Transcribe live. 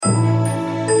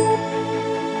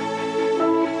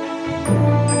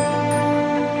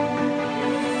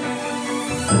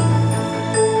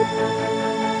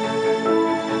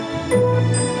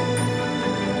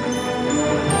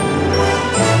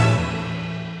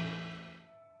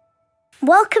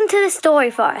Welcome to The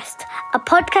Story Forest, a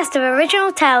podcast of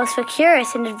original tales for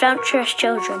curious and adventurous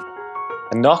children.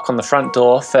 A knock on the front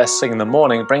door first thing in the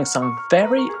morning brings some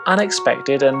very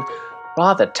unexpected and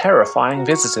rather terrifying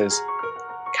visitors.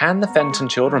 Can the Fenton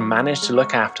children manage to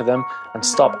look after them and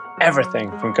stop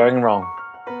everything from going wrong?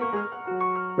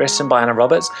 Written by Anna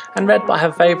Roberts and read by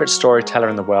her favourite storyteller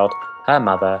in the world, her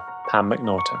mother, Pam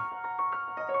McNaughton.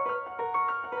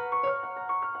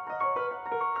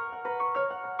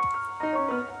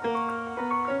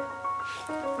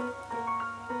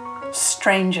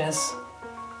 Strangers.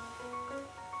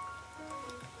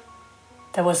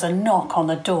 There was a knock on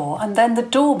the door and then the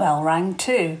doorbell rang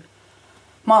too.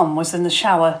 Mum was in the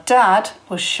shower, Dad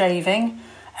was shaving,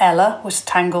 Ella was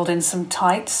tangled in some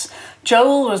tights,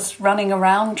 Joel was running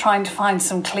around trying to find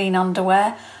some clean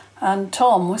underwear, and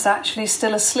Tom was actually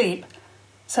still asleep,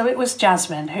 so it was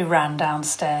Jasmine who ran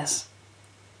downstairs.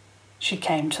 She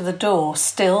came to the door,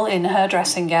 still in her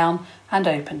dressing gown, and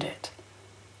opened it.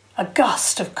 A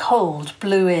gust of cold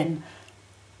blew in,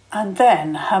 and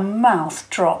then her mouth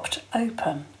dropped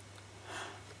open.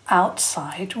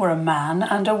 Outside were a man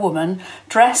and a woman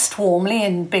dressed warmly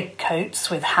in big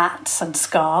coats with hats and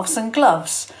scarves and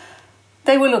gloves.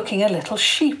 They were looking a little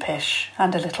sheepish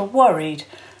and a little worried,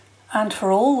 and for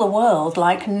all the world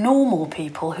like normal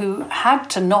people who had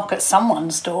to knock at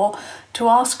someone's door to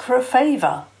ask for a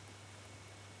favour.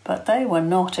 But they were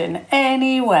not in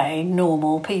any way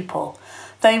normal people.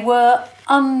 They were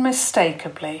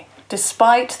unmistakably,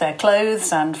 despite their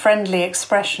clothes and friendly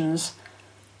expressions,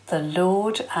 the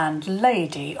Lord and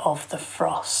Lady of the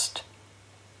Frost.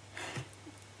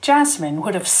 Jasmine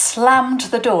would have slammed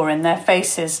the door in their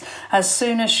faces as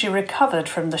soon as she recovered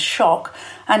from the shock,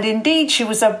 and indeed she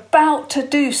was about to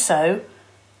do so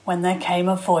when there came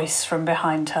a voice from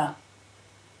behind her.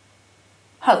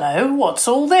 "Hello, what's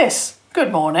all this?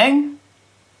 Good morning."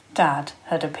 Dad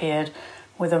had appeared,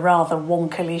 with a rather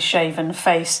wonkily shaven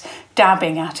face,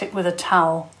 dabbing at it with a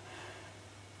towel.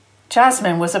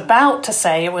 Jasmine was about to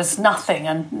say it was nothing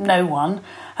and no one,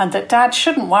 and that Dad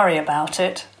shouldn't worry about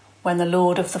it, when the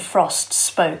Lord of the Frost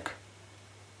spoke.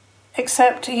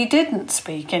 Except he didn't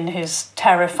speak in his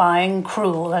terrifying,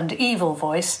 cruel and evil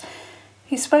voice.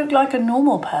 He spoke like a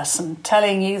normal person,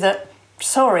 telling you that,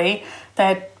 sorry,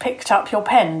 they'd picked up your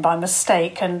pen by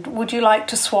mistake and would you like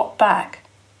to swap back?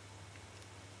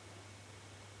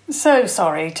 "So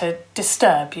sorry to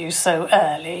disturb you so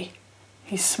early,"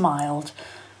 he smiled,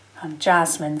 and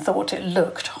Jasmine thought it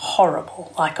looked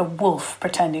horrible, like a wolf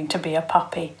pretending to be a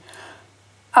puppy.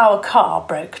 "Our car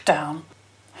broke down.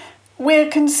 We're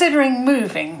considering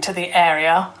moving to the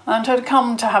area and had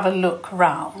come to have a look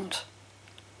round."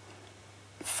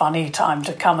 "Funny time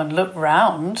to come and look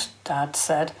round," Dad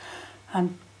said,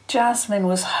 and Jasmine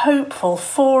was hopeful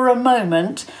for a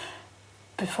moment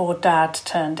before Dad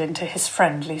turned into his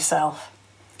friendly self.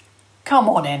 "Come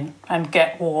on in and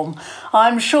get warm.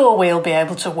 I'm sure we'll be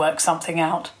able to work something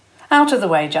out. Out of the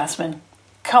way, Jasmine.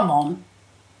 Come on."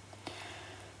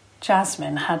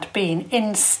 Jasmine had been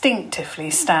instinctively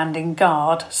standing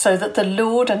guard so that the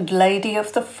Lord and Lady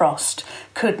of the Frost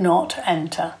could not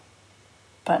enter.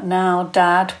 But now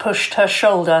Dad pushed her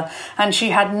shoulder and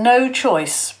she had no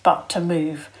choice but to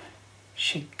move.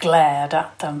 She glared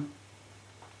at them.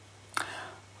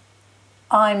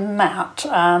 "I'm Matt,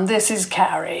 and this is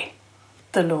Carrie,"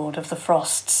 the Lord of the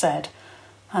Frost said,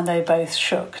 and they both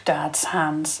shook Dad's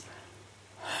hands.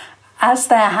 As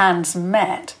their hands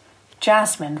met,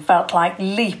 Jasmine felt like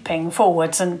leaping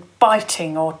forwards and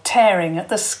biting or tearing at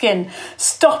the skin,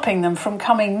 stopping them from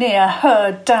coming near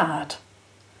her Dad.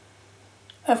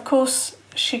 Of course,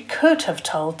 she could have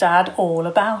told Dad all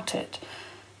about it.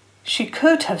 She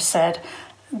could have said,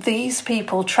 "These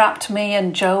people trapped me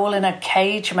and Joel in a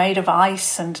cage made of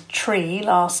ice and tree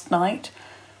last night.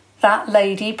 That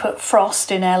lady put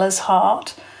frost in Ella's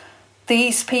heart.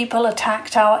 These people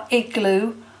attacked our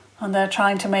igloo and they're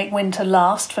trying to make winter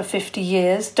last for 50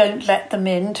 years. Don't let them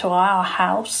into our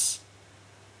house."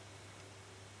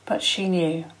 But she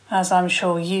knew, as I'm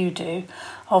sure you do,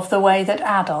 of the way that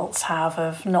adults have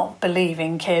of not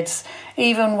believing kids,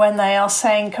 even when they are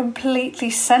saying completely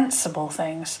sensible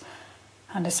things,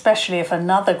 and especially if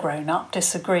another grown-up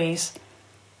disagrees,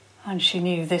 and she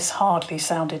knew this hardly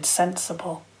sounded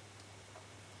sensible.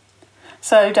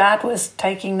 So Dad was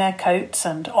taking their coats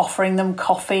and offering them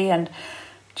coffee, and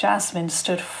Jasmine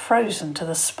stood frozen to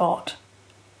the spot.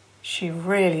 She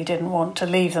really didn't want to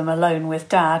leave them alone with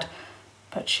Dad,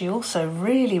 but she also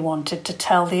really wanted to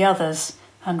tell the others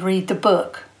and read the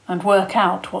book and work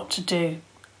out what to do.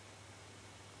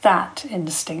 That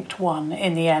instinct won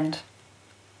in the end.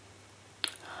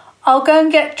 "I'll go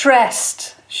and get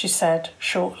dressed," she said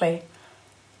shortly,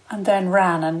 and then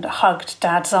ran and hugged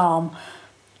Dad's arm,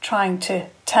 trying to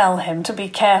tell him to be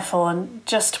careful, and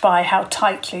just by how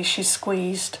tightly she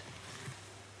squeezed.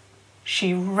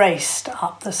 She raced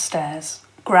up the stairs,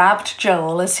 grabbed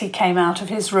Joel as he came out of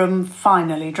his room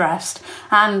finally dressed,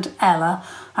 and Ella,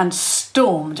 and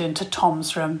stormed into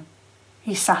Tom's room.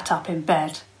 He sat up in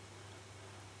bed.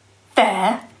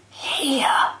 "They're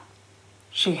here,"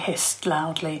 she hissed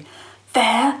loudly.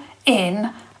 "They're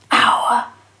in our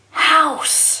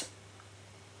house."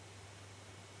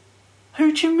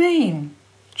 "Who do you mean?"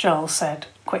 Joel said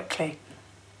quickly,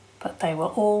 but they were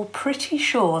all pretty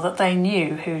sure that they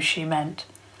knew who she meant.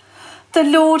 "The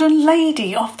Lord and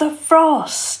Lady of the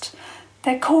Frost.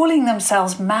 They're calling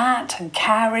themselves Matt and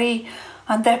Carrie,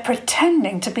 and they're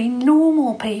pretending to be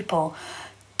normal people.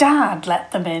 Dad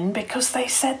let them in because they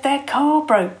said their car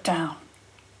broke down."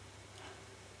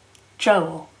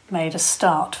 Joel made a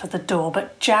start for the door,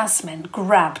 but Jasmine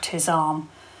grabbed his arm.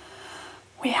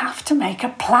 "We have to make a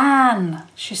plan,"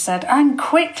 she said, "and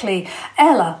quickly.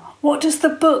 Ella, what does the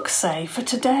book say for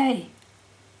today?"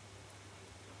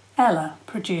 Ella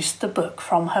produced the book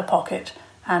from her pocket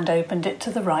and opened it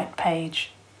to the right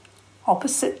page.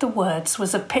 Opposite the words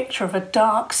was a picture of a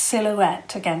dark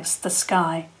silhouette against the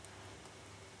sky.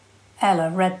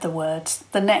 Ella read the words,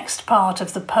 the next part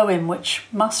of the poem which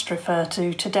must refer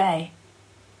to today.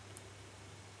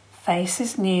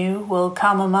 "Faces new will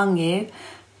come among you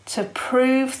to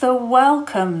prove the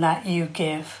welcome that you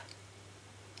give."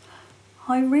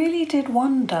 "I really did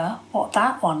wonder what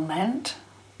that one meant,"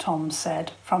 Tom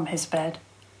said from his bed.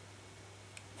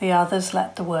 The others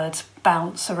let the words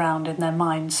bounce around in their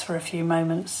minds for a few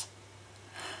moments.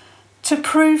 "To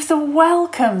prove the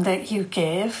welcome that you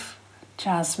give,"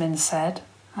 Jasmine said,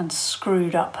 and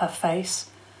screwed up her face.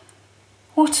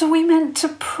 "What are we meant to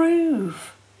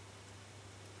prove?"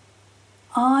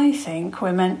 "I think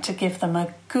we're meant to give them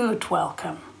a good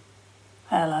welcome,"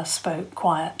 Ella spoke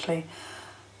quietly.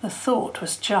 The thought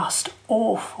was just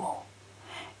awful.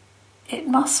 "It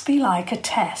must be like a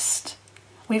test.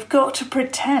 We've got to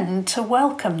pretend to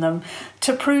welcome them,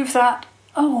 to prove that,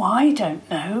 I don't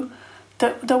know,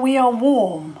 that we are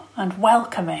warm and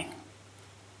welcoming."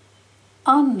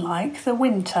 "Unlike the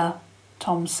winter,"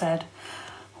 Tom said.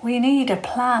 "We need a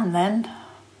plan then."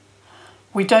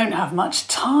 "We don't have much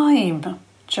time,"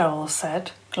 Joel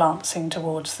said, glancing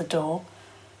towards the door.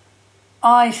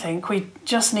 "I think we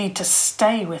just need to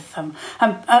stay with them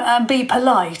and be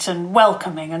polite and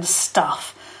welcoming and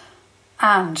stuff,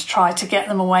 and try to get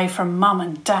them away from Mum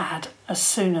and Dad as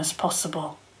soon as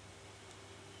possible."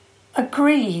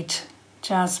 "Agreed,"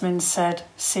 Jasmine said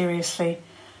seriously.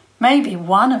 "Maybe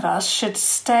one of us should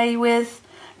stay with—"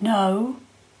 "No,"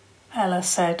 Ella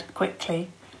said quickly.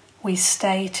 "We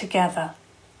stay together.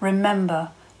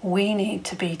 Remember, we need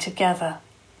to be together.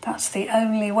 That's the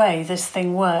only way this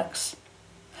thing works."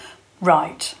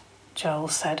 "Right," Joel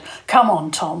said. "Come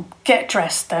on, Tom, get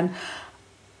dressed then.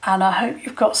 And I hope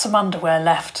you've got some underwear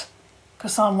left,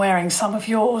 because I'm wearing some of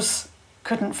yours.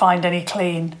 Couldn't find any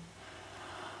clean."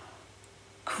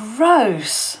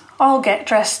 "Gross! I'll get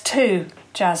dressed too,"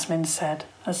 Jasmine said,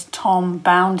 as Tom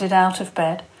bounded out of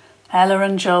bed. Ella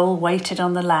and Joel waited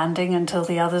on the landing until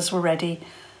the others were ready.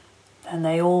 Then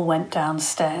they all went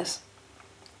downstairs.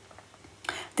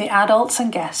 The adults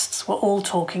and guests were all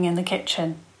talking in the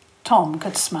kitchen. Tom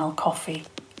could smell coffee.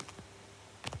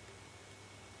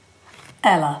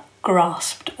 Ella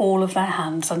grasped all of their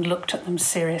hands and looked at them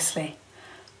seriously.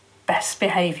 "Best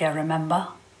behaviour, remember?"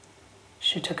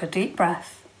 She took a deep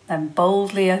breath, then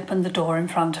boldly opened the door in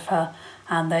front of her,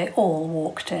 and they all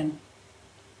walked in.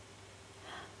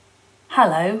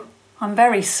 "Hello, I'm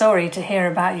very sorry to hear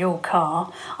about your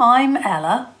car. I'm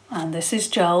Ella, and this is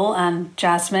Joel and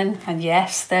Jasmine, and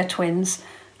yes, they're twins,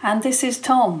 and this is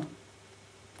Tom."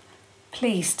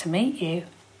 "Pleased to meet you,"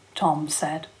 Tom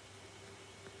said.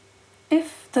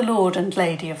 If the Lord and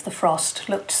Lady of the Frost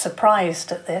looked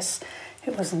surprised at this,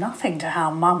 it was nothing to how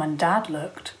Mum and Dad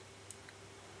looked.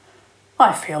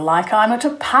 "I feel like I'm at a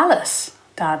palace,"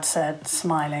 Dad said,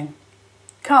 smiling.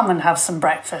 "Come and have some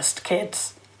breakfast,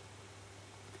 kids."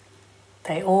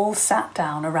 They all sat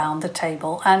down around the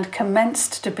table and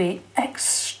commenced to be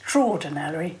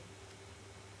extraordinarily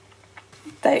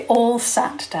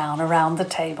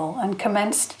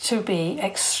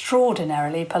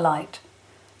polite.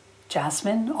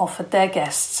 Jasmine offered their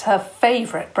guests her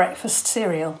favourite breakfast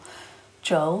cereal.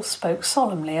 Joel spoke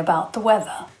solemnly about the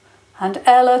weather, and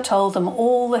Ella told them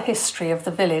all the history of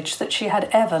the village that she had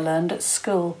ever learned at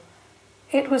school.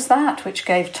 It was that which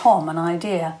gave Tom an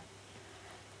idea.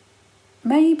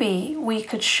 "Maybe we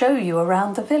could show you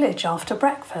around the village after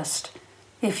breakfast,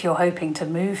 if you're hoping to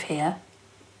move here."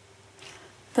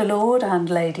 The Lord and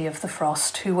Lady of the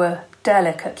Frost, who were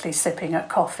delicately sipping at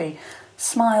coffee,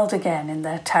 smiled again in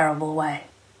their terrible way.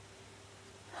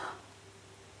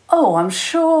 "Oh, I'm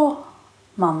sure,"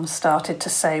 Mum started to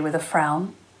say with a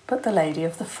frown, but the Lady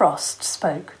of the Frost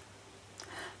spoke.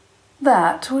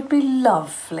 "That would be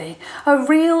lovely, a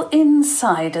real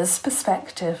insider's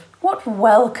perspective. What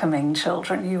welcoming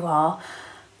children you are.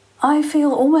 I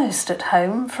feel almost at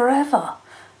home forever,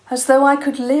 as though I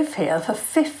could live here for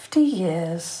 50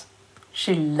 years.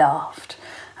 She laughed,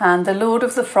 and the Lord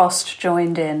of the Frost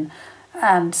joined in,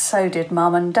 and so did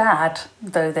Mum and Dad,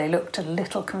 though they looked a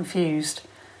little confused.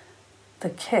 The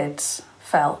kids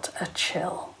felt a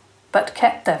chill, but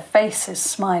kept their faces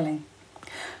smiling.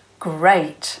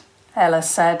 "Great," Ella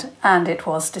said, and it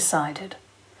was decided.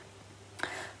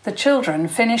 The children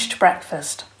finished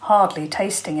breakfast, hardly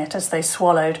tasting it as they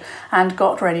swallowed, and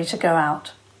got ready to go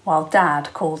out, while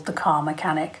Dad called the car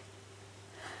mechanic.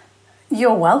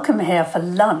 "You're welcome here for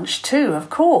lunch too, of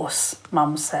course,"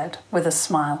 Mum said, with a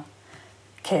smile.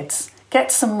 "Kids,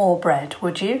 get some more bread,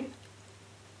 would you?"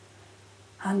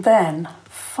 And then,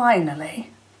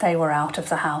 finally, they were out of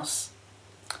the house.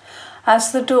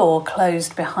 As the door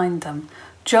closed behind them,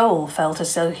 Joel felt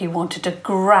as though he wanted to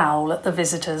growl at the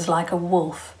visitors like a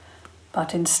wolf,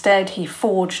 but instead he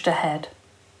forged ahead.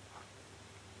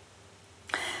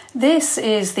 "This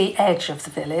is the edge of the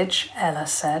village," Ella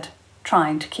said,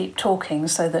 trying to keep talking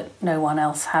so that no one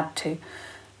else had to.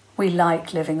 "We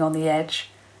like living on the edge.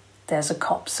 There's a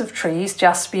copse of trees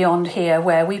just beyond here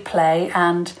where we play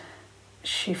and—"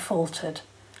 She faltered.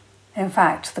 In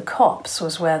fact, the copse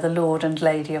was where the Lord and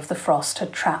Lady of the Frost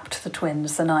had trapped the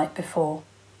twins the night before.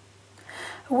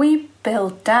 "We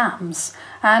build dams,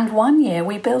 and one year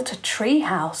we built a tree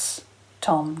house,"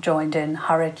 Tom joined in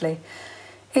hurriedly.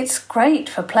 "It's great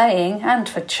for playing and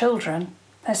for children.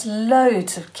 There's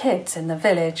loads of kids in the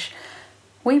village.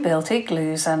 We built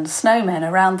igloos and snowmen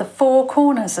around the 4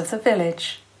 corners of the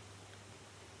village."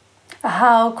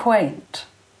 "How quaint."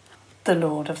 The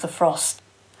Lord of the Frost,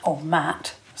 or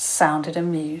Matt, sounded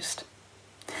amused.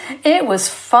 "It was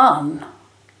fun,"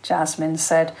 Jasmine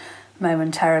said,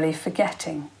 momentarily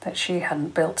forgetting that she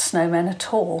hadn't built snowmen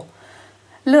at all.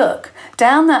 "Look,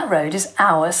 down that road is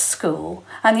our school,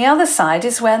 and the other side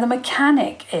is where the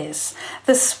mechanic is.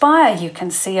 The spire you can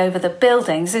see over the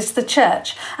buildings is the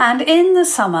church, and in the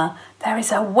summer there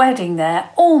is a wedding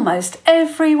there almost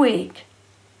every week."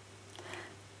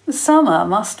 "The summer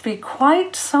must be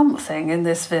quite something in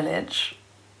this village,"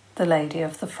 the Lady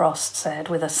of the Frost said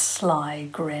with a sly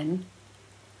grin.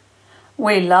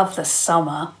 "We love the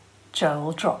summer."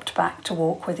 Joel dropped back to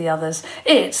walk with the others.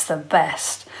 "It's the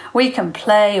best. We can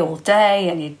play all day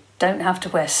and you don't have to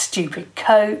wear stupid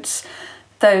coats,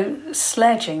 though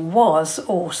sledging was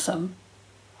awesome."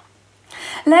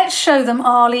 "Let's show them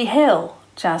Arley Hill,"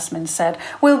 Jasmine said.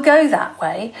 "We'll go that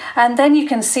way and then you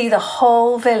can see the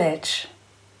whole village."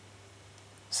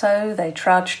 So they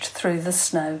trudged through the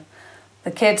snow,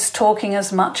 the kids talking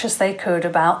as much as they could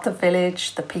about the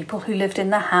village, the people who lived in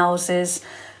the houses,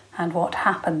 and what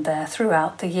happened there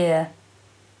throughout the year.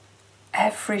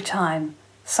 Every time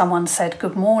someone said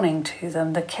good morning to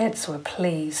them, the kids were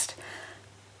pleased.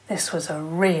 This was a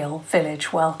real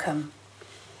village welcome.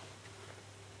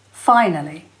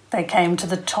 Finally, they came to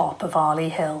the top of Arley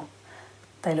Hill.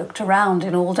 They looked around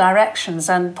in all directions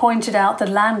and pointed out the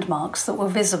landmarks that were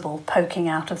visible poking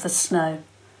out of the snow.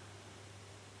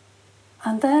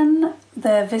 And then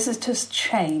their visitors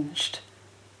changed.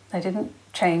 They didn't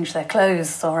change their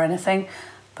clothes or anything,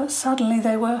 but suddenly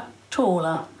they were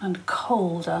taller and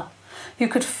colder. You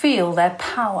could feel their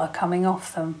power coming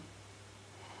off them.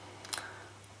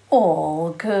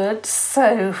 "All good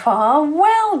so far.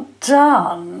 Well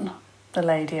done," the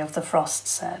Lady of the Frost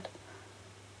said.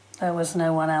 There was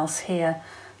no one else here,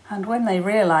 and when they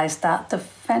realised that, the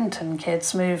Fenton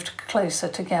kids moved closer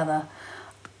together.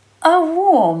 "A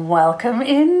warm welcome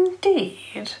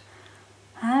indeed.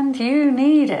 And you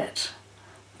need it.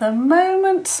 The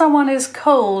moment someone is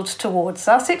cold towards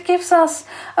us, it gives us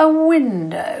a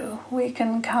window we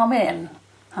can come in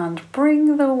and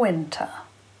bring the winter."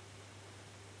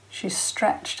 She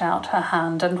stretched out her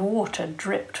hand and water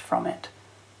dripped from it.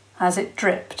 As it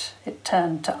dripped, it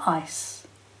turned to ice.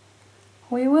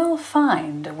 "We will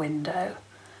find a window.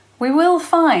 We will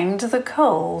find the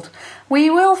cold. We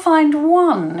will find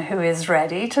one who is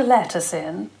ready to let us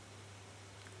in."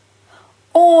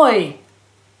 "Oi!"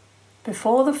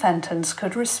 Before the Fentons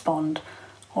could respond,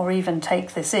 or even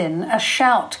take this in, a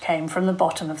shout came from the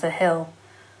bottom of the hill.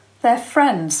 Their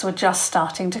friends were just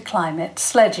starting to climb it,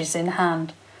 sledges in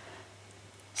hand.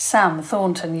 Sam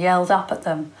Thornton yelled up at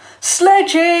them,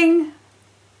 "Sledging!"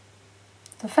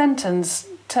 The Fentons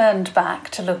turned back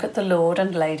to look at the Lord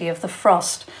and Lady of the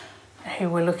Frost, who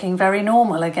were looking very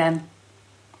normal again.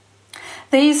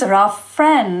 "These are our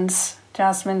friends,"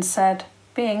 Jasmine said,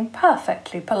 being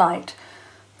perfectly polite,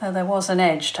 though there was an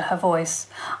edge to her voice.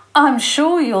 "I'm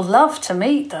sure you'll love to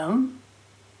meet them."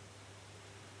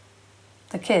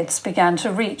 The kids began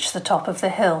to reach the top of the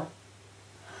hill.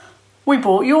 "We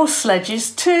bought your sledges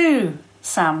too,"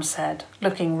 Sam said,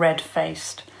 looking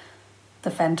red-faced. The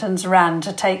Fentons ran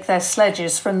to take their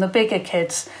sledges from the bigger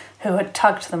kids who had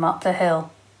tugged them up the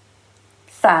hill.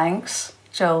 "Thanks,"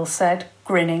 Joel said,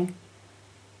 grinning.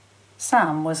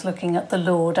 Sam was looking at the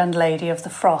Lord and Lady of the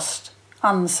Frost,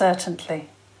 uncertainly.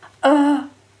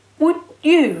 Would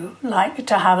you like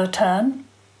to have a turn?"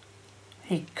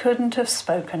 He couldn't have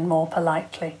spoken more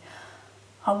politely.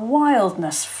 A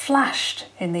wildness flashed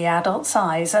in the adults'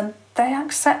 eyes, and they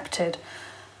accepted,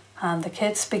 and the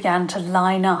kids began to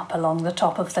line up along the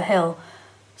top of the hill,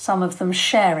 some of them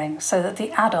sharing so that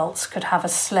the adults could have a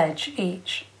sledge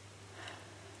each.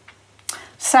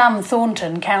 Sam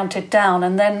Thornton counted down,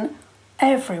 and then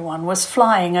everyone was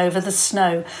flying over the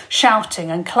snow,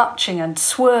 shouting and clutching and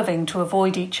swerving to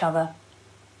avoid each other.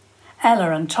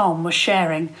 Ella and Tom were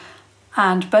sharing,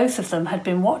 and both of them had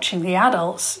been watching the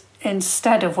adults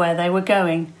instead of where they were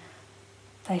going.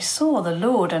 They saw the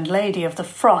Lord and Lady of the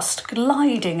Frost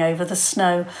gliding over the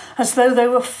snow as though they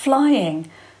were flying,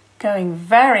 going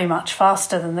very much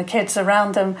faster than the kids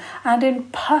around them and in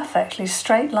perfectly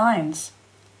straight lines.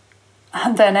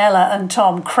 And then Ella and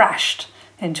Tom crashed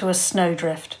into a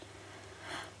snowdrift.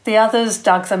 The others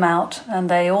dug them out, and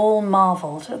they all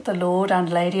marvelled at the Lord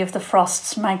and Lady of the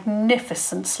Frost's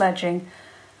magnificent sledging.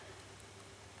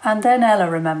 And then Ella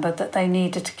remembered that they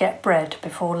needed to get bread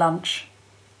before lunch,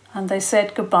 and they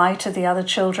said goodbye to the other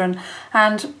children,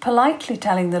 and, politely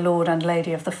telling the Lord and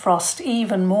Lady of the Frost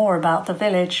even more about the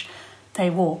village, they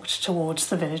walked towards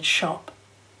the village shop.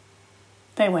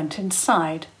 They went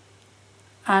inside,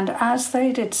 and as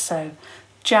they did so,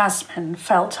 Jasmine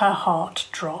felt her heart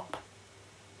drop.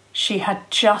 She had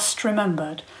just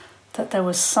remembered that there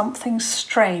was something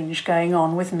strange going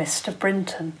on with Mr.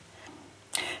 Brinton.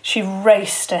 She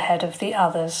raced ahead of the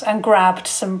others and grabbed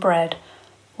some bread,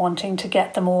 wanting to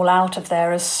get them all out of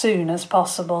there as soon as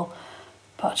possible,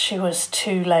 but she was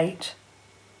too late.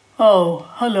 "Oh,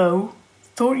 hello.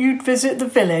 Thought you'd visit the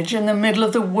village in the middle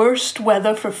of the worst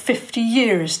weather for 50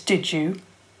 years, did you?"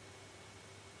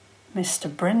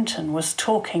 Mr. Brinton was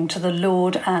talking to the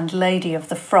Lord and Lady of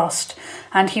the Frost,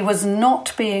 and he was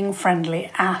not being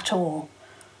friendly at all.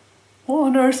 "What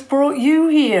on earth brought you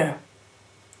here?"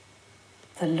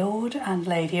 The Lord and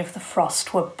Lady of the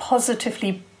Frost were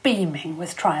positively beaming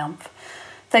with triumph.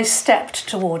 They stepped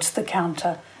towards the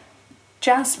counter.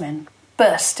 Jasmine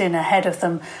burst in ahead of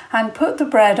them and put the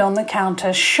bread on the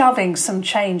counter, shoving some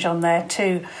change on there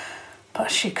too, but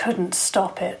she couldn't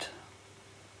stop it.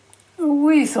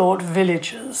 "We thought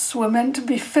villagers were meant to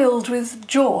be filled with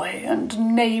joy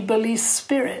and neighbourly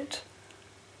spirit."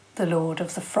 The Lord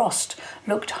of the Frost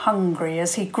looked hungry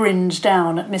as he grinned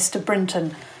down at Mr.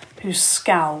 Brinton, who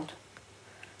scowled.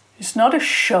 "It's not a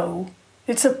show,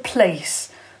 it's a place,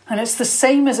 and it's the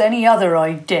same as any other,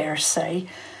 I dare say.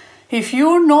 If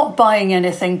you're not buying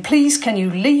anything, please can you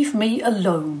leave me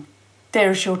alone?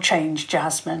 There's your change,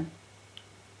 Jasmine."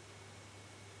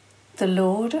 The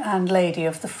Lord and Lady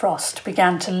of the Frost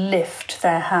began to lift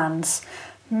their hands.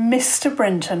 Mr.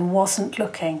 Brinton wasn't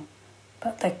looking,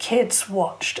 but the kids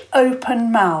watched,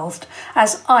 open-mouthed,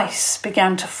 as ice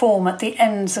began to form at the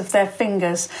ends of their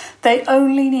fingers. They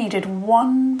only needed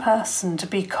one person to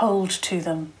be cold to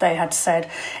them, they had said.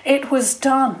 It was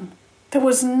done. There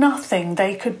was nothing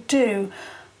they could do.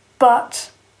 But,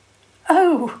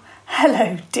 "Oh,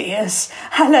 hello, dears.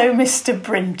 Hello, Mr.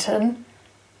 Brinton."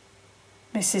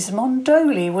 Mrs.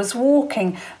 Mondoli was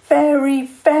walking very,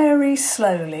 very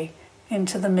slowly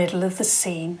into the middle of the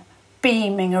scene,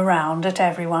 beaming around at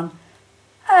everyone.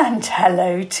 "And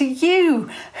hello to you,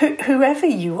 whoever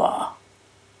you are."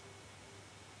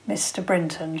 Mr.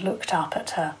 Brinton looked up at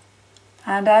her,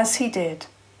 and as he did,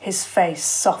 his face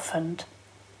softened.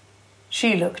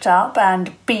 She looked up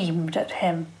and beamed at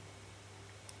him.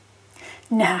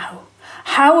 "Now,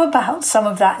 how about some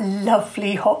of that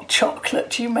lovely hot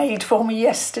chocolate you made for me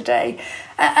yesterday?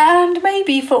 And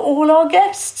maybe for all our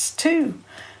guests too.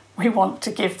 We want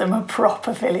to give them a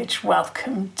proper village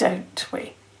welcome, don't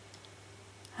we?"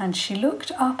 And she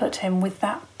looked up at him with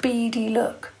that beady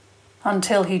look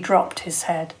until he dropped his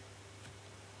head.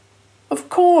 Of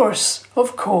course.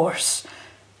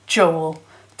 Joel,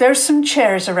 there's some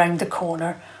chairs around the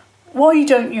corner. Why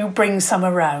don't you bring some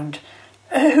around?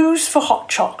 Who's for hot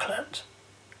chocolate?"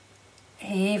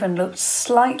 He even looked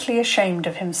slightly ashamed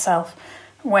of himself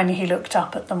when he looked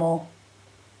up at them all.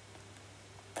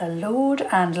 The Lord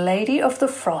and Lady of the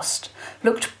Frost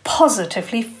looked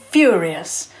positively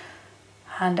furious,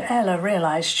 and Ella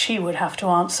realised she would have to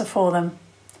answer for them.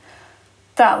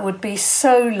 "That would be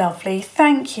so lovely.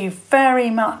 Thank you very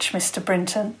much, Mr.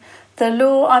 Brinton.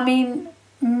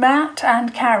 Matt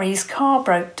and Carrie's car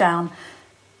broke down.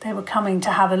 They were coming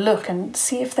to have a look and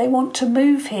see if they want to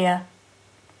move here."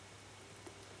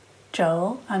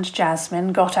 Joel and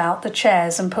Jasmine got out the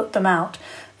chairs and put them out,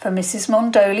 for Mrs.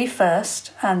 Mondoli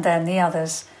first and then the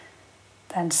others,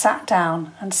 then sat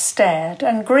down and stared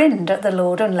and grinned at the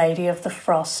Lord and Lady of the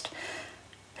Frost,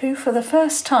 who for the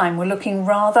first time were looking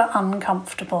rather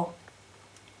uncomfortable.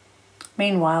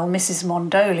 Meanwhile, Mrs.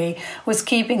 Mondoli was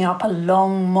keeping up a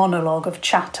long monologue of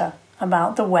chatter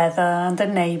about the weather and the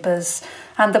neighbours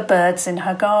and the birds in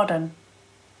her garden.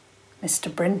 Mr.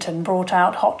 Brinton brought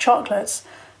out hot chocolates,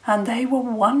 and they were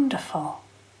wonderful.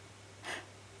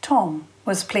 Tom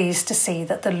was pleased to see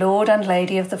that the Lord and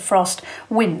Lady of the Frost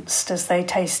winced as they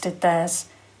tasted theirs.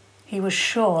 He was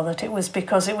sure that it was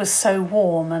because it was so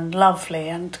warm and lovely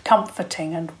and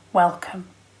comforting and welcome.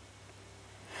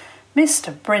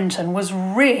 Mr. Brinton was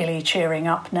really cheering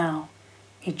up now.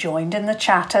 He joined in the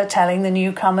chatter, telling the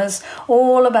newcomers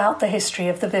all about the history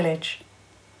of the village.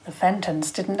 The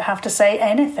Fentons didn't have to say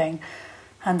anything,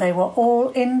 and they were all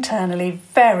internally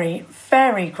very,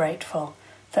 very grateful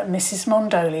that Mrs.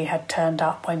 Mondoli had turned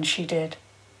up when she did.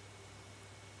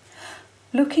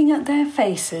 Looking at their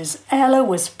faces, Ella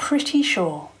was pretty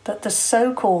sure that the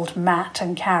so-called Matt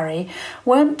and Carrie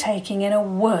weren't taking in a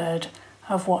word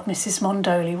of what Mrs.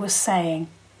 Mondoli was saying.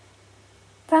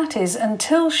 That is,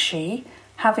 until she,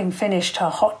 having finished her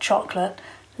hot chocolate,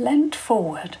 leant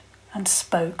forward and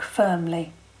spoke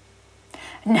firmly.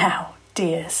 "Now,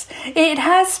 dears, it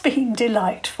has been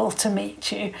delightful to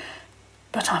meet you,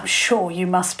 but I'm sure you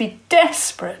must be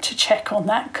desperate to check on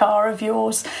that car of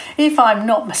yours. If I'm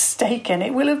not mistaken,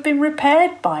 it will have been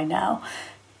repaired by now.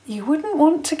 You wouldn't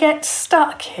want to get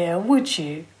stuck here, would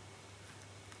you?"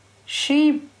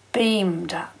 She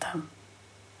beamed at them,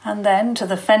 and then, to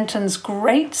the Fentons'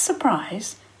 great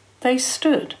surprise, they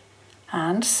stood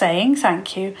and, saying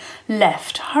thank you,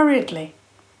 left hurriedly.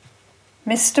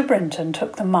 Mr. Brinton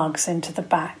took the mugs into the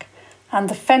back, and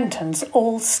the Fentons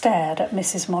all stared at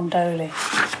Mrs. Mondoli.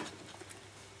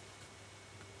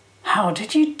 "How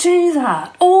did you do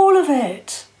that? All of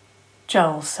it?"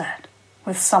 Joel said,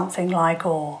 with something like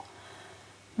awe.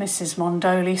 Mrs.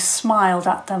 Mondoli smiled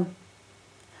at them.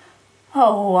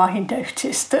 "Oh, I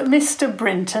noticed that Mr.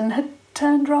 Brinton had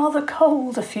turned rather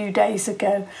cold a few days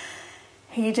ago.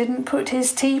 He didn't put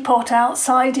his teapot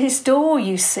outside his door,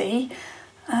 you see,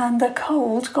 and the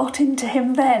cold got into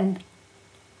him then.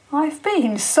 I've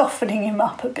been softening him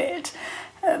up a bit,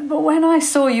 but when I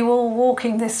saw you all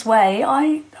walking this way,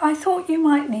 I thought you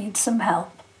might need some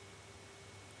help."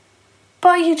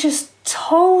 "But you just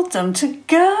told them to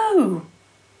go,"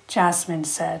 Jasmine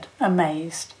said,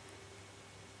 amazed.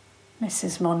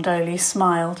 Mrs. Mondoli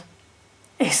smiled.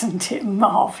 "Isn't it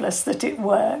marvellous that it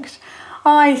worked?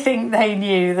 I think they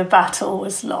knew the battle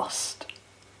was lost."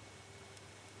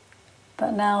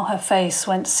 But now her face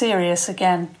went serious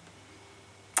again.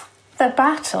 "The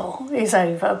battle is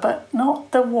over, but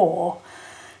not the war.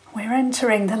 We're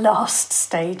entering the last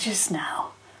stages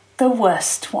now, the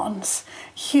worst ones.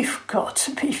 You've got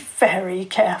to be very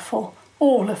careful,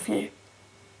 all of you."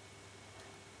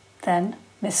 Then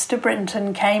Mr.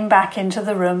 Brinton came back into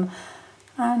the room,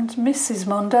 and Mrs.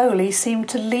 Mondoli seemed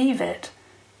to leave it,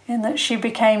 in that she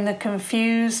became the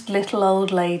confused little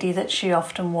old lady that she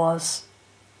often was.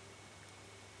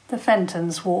 The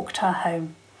Fentons walked her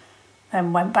home,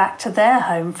 then went back to their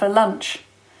home for lunch.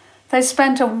 They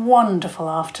spent a wonderful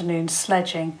afternoon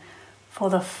sledging, for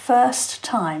the first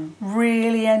time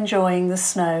really enjoying the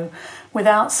snow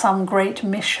without some great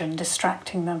mission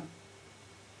distracting them.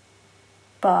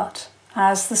 But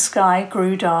as the sky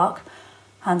grew dark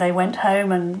and they went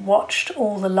home and watched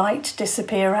all the light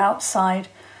disappear outside,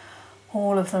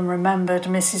 all of them remembered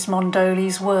Mrs.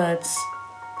 Mondoli's words.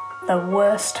 The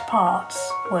worst parts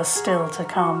were still to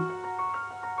come.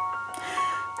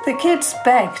 The kids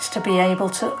begged to be able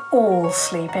to all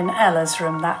sleep in Ella's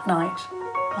room that night,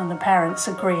 and the parents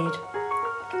agreed.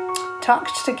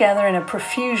 Tucked together in a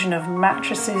profusion of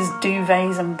mattresses,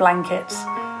 duvets and blankets,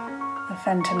 the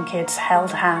Fenton kids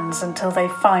held hands until they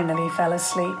finally fell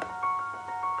asleep.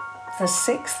 The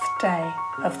 6th day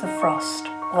of the frost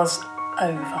was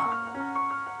over.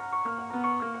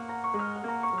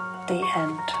 The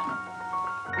end.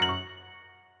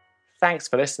 Thanks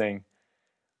for listening.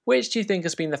 Which do you think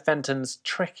has been the Fenton's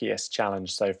trickiest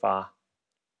challenge so far?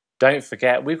 Don't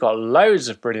forget, we've got loads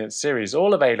of brilliant series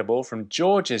all available, from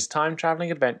George's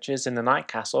time-travelling adventures in the Night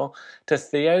Castle to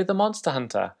Theo the Monster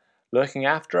Hunter, looking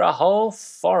after a whole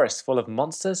forest full of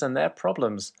monsters and their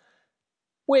problems.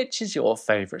 Which is your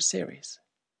favourite series?